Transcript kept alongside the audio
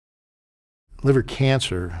Liver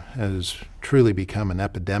cancer has truly become an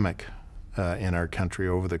epidemic in our country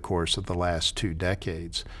over the course of the last 2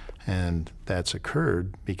 decades, and that's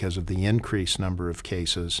occurred because of the increased number of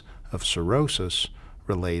cases of cirrhosis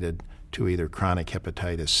related to either chronic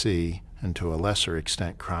hepatitis C and to a lesser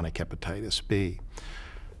extent chronic hepatitis B.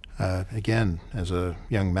 Again, as a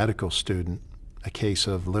young medical student, a case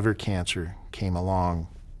of liver cancer came along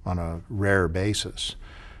on a rare basis,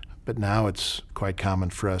 but now it's quite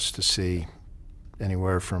common for us to see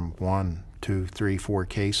anywhere from 1, 2, 3, 4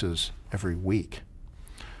 cases every week.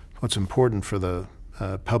 What's important for the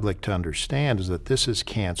public to understand is that this is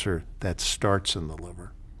cancer that starts in the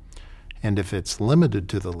liver. And if it's limited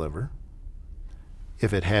to the liver,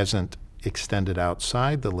 if it hasn't extended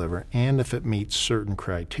outside the liver, and if it meets certain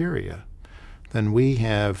criteria, then we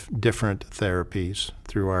have different therapies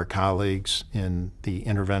through our colleagues in the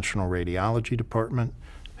interventional radiology department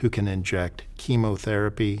who can inject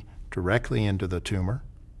chemotherapy directly into the tumor.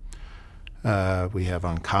 We have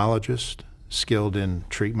oncologists skilled in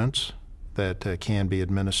treatments that can be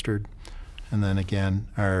administered. And then again,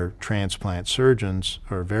 our transplant surgeons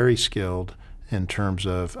are very skilled in terms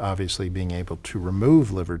of obviously being able to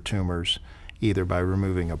remove liver tumors, either by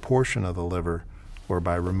removing a portion of the liver or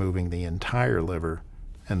by removing the entire liver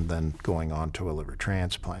and then going on to a liver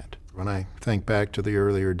transplant. When I think back to the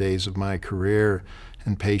earlier days of my career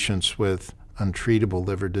and patients with untreatable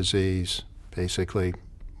liver disease, basically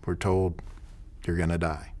we're told you're going to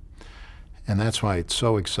die. And that's why it's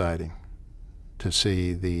so exciting to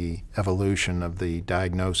see the evolution of the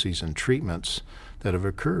diagnoses and treatments that have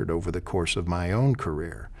occurred over the course of my own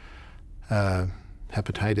career.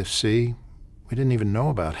 Hepatitis C, we didn't even know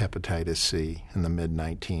about hepatitis C in the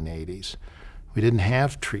mid-1980s. We didn't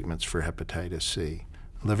have treatments for hepatitis C.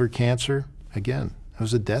 Liver cancer, again, it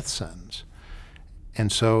was a death sentence.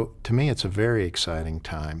 And so, to me, it's a very exciting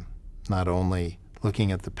time, not only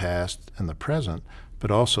looking at the past and the present, but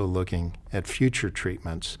also looking at future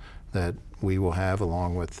treatments that we will have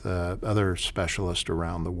along with other specialists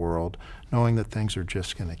around the world, knowing that things are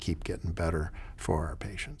just going to keep getting better for our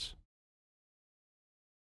patients.